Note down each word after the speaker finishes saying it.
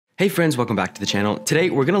Hey friends, welcome back to the channel.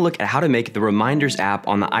 Today we're gonna look at how to make the Reminders app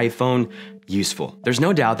on the iPhone useful. There's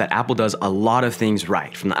no doubt that Apple does a lot of things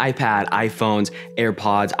right, from the iPad, iPhones,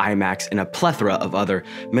 AirPods, iMacs, and a plethora of other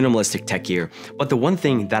minimalistic tech gear. But the one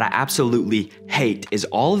thing that I absolutely hate is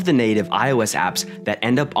all of the native iOS apps that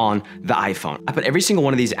end up on the iPhone. I put every single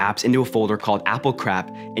one of these apps into a folder called Apple Crap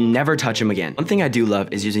and never touch them again. One thing I do love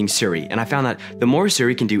is using Siri, and I found that the more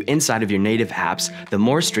Siri can do inside of your native apps, the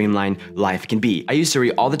more streamlined life can be. I use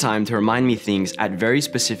Siri all the time to remind me things at very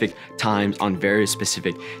specific times on very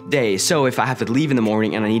specific days. So if I have to leave in the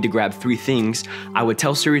morning and I need to grab 3 things, I would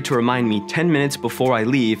tell Siri to remind me 10 minutes before I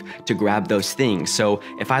leave to grab those things. So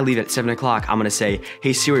if I leave at 7 o'clock, I'm gonna say,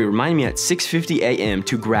 hey Siri, remind me at 6:50 a.m.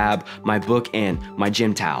 to grab my book and my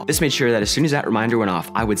gym towel. This made sure that as soon as that reminder went off,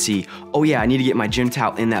 I would see, oh yeah, I need to get my gym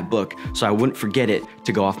towel in that book, so I wouldn't forget it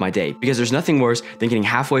to go off my day. Because there's nothing worse than getting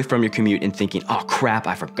halfway from your commute and thinking, oh crap,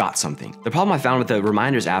 I forgot something. The problem I found with the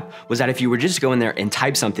Reminders app was that if you were just to go in there and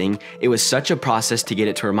type something, it was such a process to get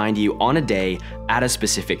it to remind you on a day at a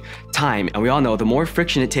specific time. And we all know the more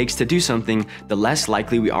friction it takes to do something, the less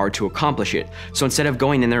likely we are to accomplish it. So instead of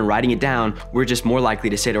going in there and writing it down, we're just more likely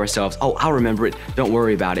to say to ourselves, oh, I'll remember it, don't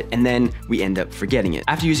worry about it. And then we end up forgetting it.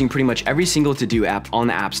 After using pretty much every single to-do app on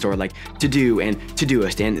the App Store, like To-Do and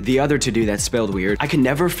Todoist and the other to-do that's spelled weird, I could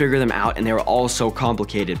never figure them out and they were all so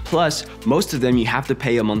complicated. Plus, most of them you have to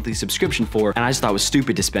pay a monthly subscription for, and I just thought it was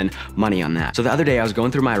stupid to spend money on that. So the other day I was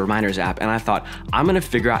going through my Reminders app and I thought, I'm gonna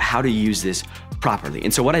figure out how to use this properly.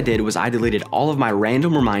 And so what I did was I deleted all of my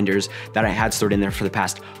random reminders that I had stored in there for the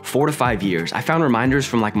past 4 to 5 years. I found reminders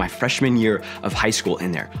from like my freshman year of high school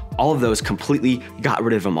in there. All of those, completely got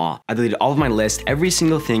rid of them all. I deleted all of my list, every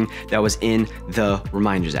single thing that was in the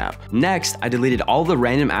Reminders app. Next, I deleted all the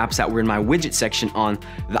random apps that were in my widget section on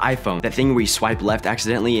the iPhone. That thing where you swipe left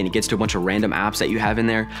accidentally and it gets to a bunch of random apps that you have in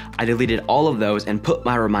there. I deleted all of those and put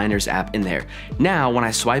my Reminders app in there. Now, when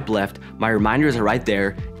I swipe left, my reminders are right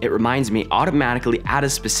there. It reminds me automatically at a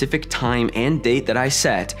specific time and date that I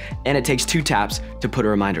set, and it takes 2 taps to put a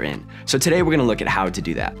reminder in. So today we're gonna look at how to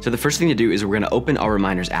do that. So the first thing to do is we're gonna open our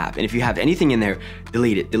Reminders app, and if you have anything in there,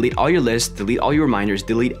 delete it. Delete all your lists, delete all your reminders,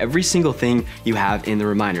 delete every single thing you have in the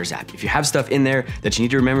Reminders app. If you have stuff in there that you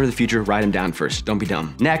need to remember in the future, write them down first, don't be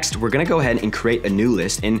dumb. Next, we're gonna go ahead and create a new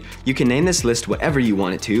list, and you can name this list whatever you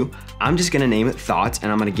want it to. I'm just gonna name it Thoughts,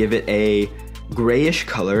 and I'm gonna give it a grayish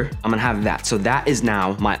color. I'm gonna have that. So that is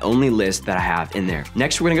now my only list that I have in there.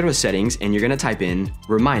 Next, we're gonna go to settings and you're gonna type in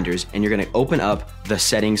reminders and you're gonna open up the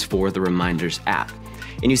settings for the Reminders app.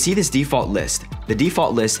 And you see this default list. The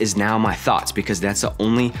default list is now my thoughts because that's the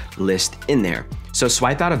only list in there. So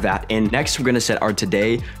swipe out of that, and next we're gonna set our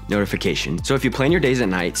today notification. So if you plan your days at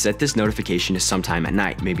night, set this notification to sometime at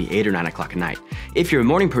night, maybe 8 or 9 o'clock at night. If you're a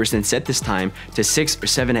morning person, set this time to 6 or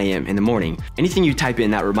 7 a.m. in the morning. Anything you type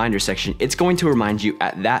in that reminder section, it's going to remind you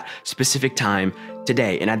at that specific time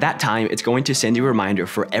today. And at that time, it's going to send you a reminder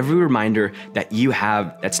for every reminder that you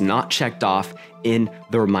have that's not checked off in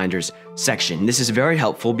the reminders section. This is very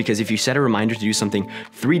helpful because if you set a reminder to do something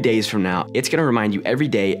 3 days from now, it's gonna remind you every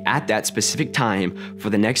day at that specific time for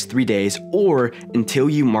the next 3 days or until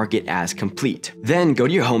you mark it as complete. Then go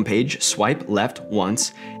to your homepage, swipe left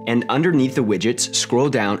once, and underneath the widgets, scroll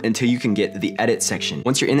down until you can get the edit section.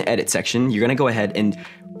 Once you're in the edit section, you're gonna go ahead and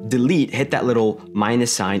delete, hit that little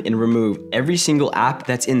minus sign and remove every single app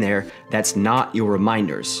that's in there that's not your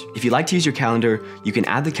reminders. If you like to use your calendar, you can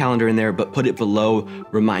add the calendar in there, but put it below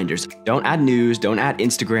reminders. Don't add news, don't add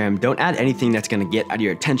Instagram, don't add anything that's gonna get out of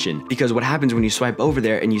your attention, because what happens when you swipe over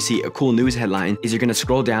there and you see a cool news headline is you're gonna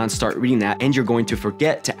scroll down, start reading that, and you're going to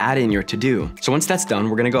forget to add in your to-do. So once that's done,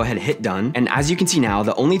 we're gonna go ahead and hit done. And as you can see now,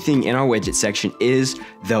 the only thing in our widget section is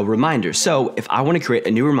the reminder. So if I wanna create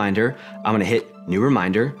a new reminder, I'm gonna hit new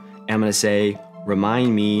reminder, and I'm gonna say,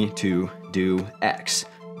 remind me to do X.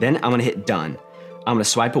 Then I'm gonna hit done. I'm gonna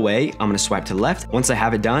swipe away, I'm gonna swipe to the left. Once I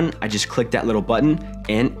have it done, I just click that little button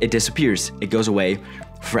and it disappears. It goes away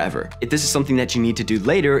forever. If this is something that you need to do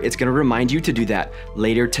later, it's gonna remind you to do that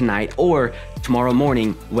later tonight or tomorrow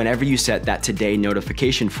morning, whenever you set that today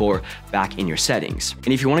notification for back in your settings.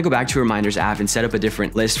 And if you wanna go back to Reminders app and set up a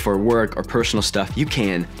different list for work or personal stuff, you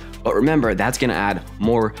can. But remember, that's gonna add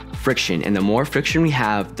more friction, and the more friction we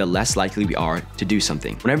have, the less likely we are to do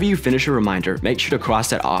something. Whenever you finish a reminder, make sure to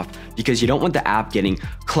cross that off because you don't want the app getting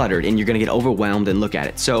cluttered and you're gonna get overwhelmed and look at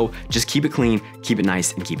it. So just keep it clean, keep it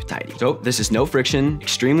nice, and keep it tidy. So this is no friction,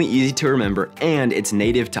 extremely easy to remember, and it's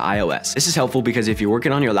native to iOS. This is helpful because if you're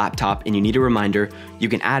working on your laptop and you need a reminder, you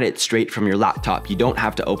can add it straight from your laptop. You don't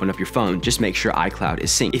have to open up your phone, just make sure iCloud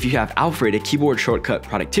is synced. If you have Alfred, a keyboard shortcut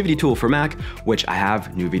productivity tool for Mac, which I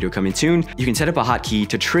have, new video coming soon, you can set up a hotkey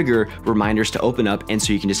to trigger reminders to open up, and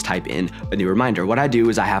so you can just type in a new reminder. What I do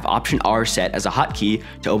is I have Option R set as a hotkey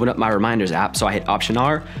to open up my reminders app. So I hit Option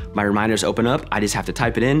R, my reminders open up, I just have to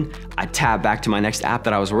type it in, I tab back to my next app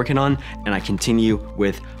that I was working on, and I continue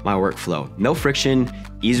with my workflow. No friction,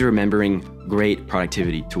 easy remembering, great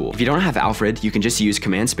productivity tool. If you don't have Alfred, you can just use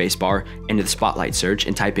Command Spacebar into the Spotlight search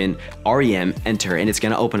and type in REM, enter, and it's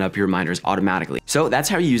gonna open up your reminders automatically. So that's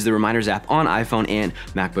how you use the Reminders app on iPhone and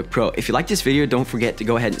MacBook Pro. If you like this video, don't forget to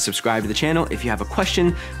go ahead and subscribe to the channel. If you have a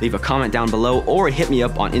question, leave a comment down below or hit me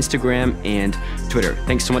up on Instagram and Twitter.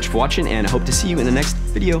 Thanks so much for watching, and I hope to see you in the next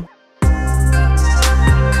video.